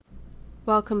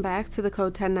Welcome back to the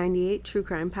Code 1098 True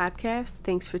Crime Podcast.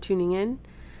 Thanks for tuning in.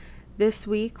 This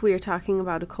week we are talking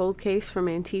about a cold case from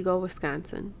Antigua,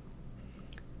 Wisconsin.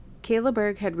 Kayla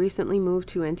Berg had recently moved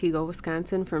to Antigua,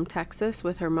 Wisconsin from Texas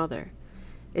with her mother.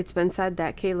 It's been said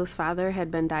that Kayla's father had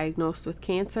been diagnosed with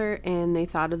cancer, and they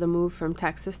thought of the move from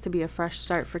Texas to be a fresh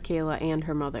start for Kayla and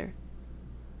her mother.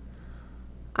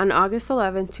 On August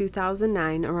 11,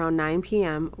 2009, around 9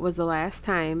 p.m., was the last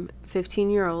time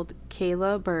 15-year-old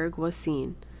Kayla Berg was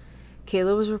seen.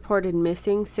 Kayla was reported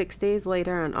missing 6 days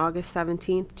later on August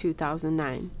 17,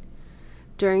 2009.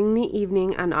 During the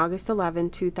evening on August 11,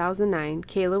 2009,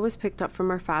 Kayla was picked up from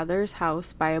her father's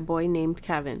house by a boy named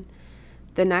Kevin.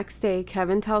 The next day,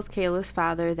 Kevin tells Kayla's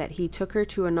father that he took her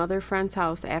to another friend's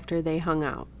house after they hung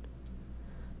out.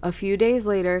 A few days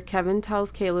later, Kevin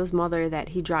tells Kayla's mother that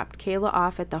he dropped Kayla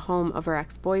off at the home of her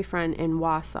ex-boyfriend in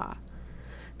Wausau.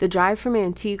 The drive from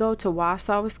Antigua to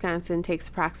Wausau, Wisconsin takes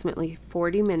approximately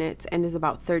 40 minutes and is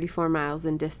about 34 miles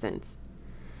in distance.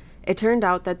 It turned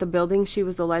out that the building she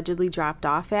was allegedly dropped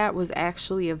off at was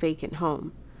actually a vacant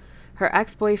home. Her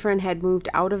ex-boyfriend had moved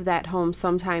out of that home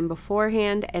sometime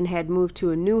beforehand and had moved to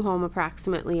a new home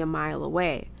approximately a mile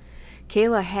away.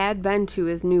 Kayla had been to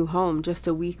his new home just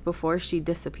a week before she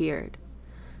disappeared.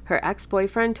 Her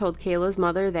ex-boyfriend told Kayla's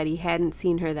mother that he hadn't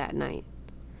seen her that night.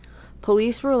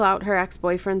 Police rule out her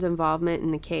ex-boyfriend's involvement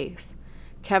in the case.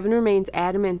 Kevin remains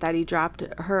adamant that he dropped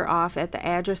her off at the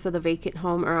address of the vacant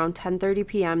home around 10:30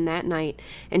 p.m. that night,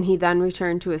 and he then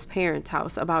returned to his parents'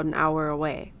 house about an hour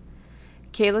away.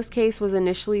 Kayla's case was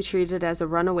initially treated as a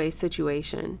runaway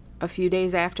situation. A few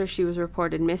days after she was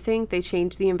reported missing, they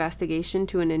changed the investigation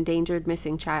to an endangered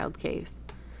missing child case.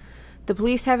 The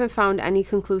police haven't found any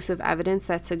conclusive evidence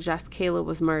that suggests Kayla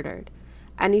was murdered.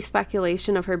 Any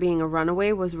speculation of her being a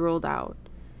runaway was ruled out.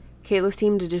 Kayla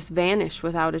seemed to just vanish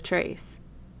without a trace.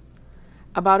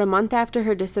 About a month after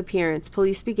her disappearance,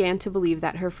 police began to believe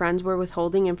that her friends were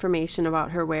withholding information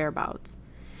about her whereabouts.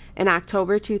 In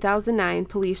October 2009,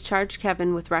 police charged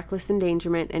Kevin with reckless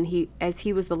endangerment as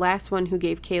he was the last one who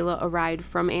gave Kayla a ride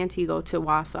from Antigua to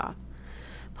Wausau.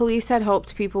 Police had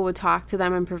hoped people would talk to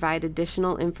them and provide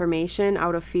additional information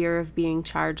out of fear of being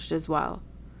charged as well.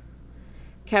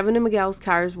 Kevin and Miguel's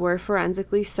cars were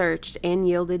forensically searched and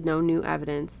yielded no new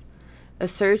evidence. A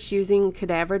search using a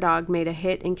cadaver dog made a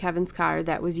hit in Kevin's car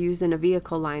that was used in a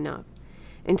vehicle lineup.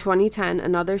 In 2010,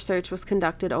 another search was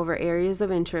conducted over areas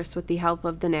of interest with the help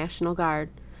of the National Guard.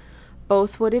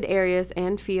 Both wooded areas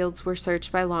and fields were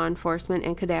searched by law enforcement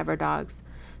and cadaver dogs.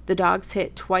 The dogs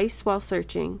hit twice while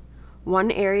searching. One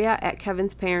area at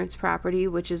Kevin's parents' property,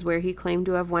 which is where he claimed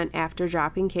to have went after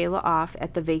dropping Kayla off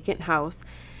at the vacant house,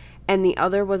 and the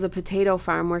other was a potato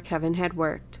farm where Kevin had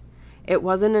worked. It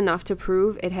wasn't enough to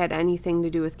prove it had anything to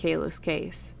do with Kayla's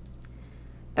case.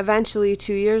 Eventually,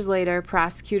 2 years later,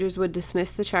 prosecutors would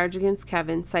dismiss the charge against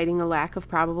Kevin, citing a lack of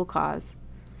probable cause.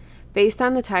 Based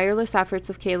on the tireless efforts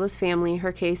of Kayla's family,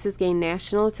 her case has gained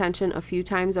national attention a few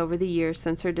times over the years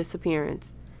since her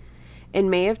disappearance. In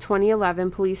May of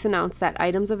 2011, police announced that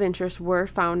items of interest were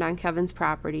found on Kevin's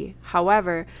property.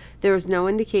 However, there was no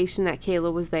indication that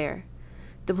Kayla was there.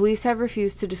 The police have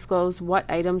refused to disclose what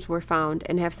items were found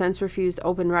and have since refused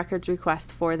open records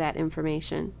requests for that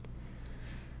information.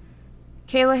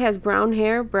 Kayla has brown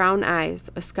hair, brown eyes,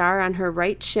 a scar on her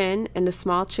right shin, and a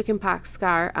small chickenpox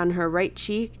scar on her right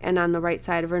cheek and on the right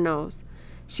side of her nose.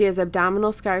 She has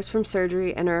abdominal scars from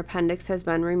surgery, and her appendix has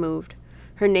been removed.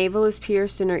 Her navel is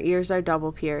pierced and her ears are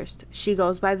double pierced. She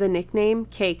goes by the nickname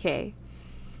KK.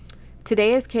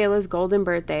 Today is Kayla's golden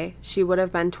birthday. She would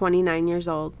have been 29 years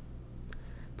old.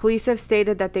 Police have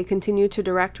stated that they continue to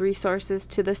direct resources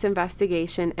to this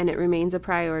investigation, and it remains a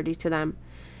priority to them.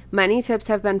 Many tips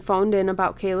have been phoned in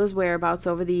about Kayla's whereabouts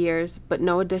over the years, but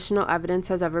no additional evidence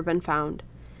has ever been found.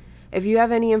 If you have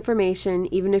any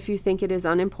information, even if you think it is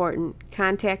unimportant,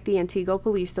 contact the Antigua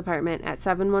Police Department at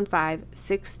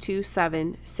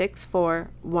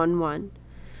 715-627-6411.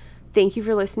 Thank you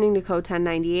for listening to Code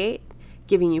 1098,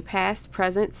 giving you past,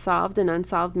 present, solved, and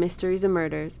unsolved mysteries and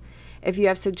murders. If you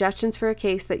have suggestions for a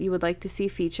case that you would like to see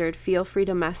featured, feel free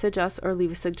to message us or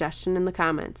leave a suggestion in the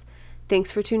comments.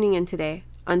 Thanks for tuning in today.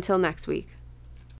 Until next week.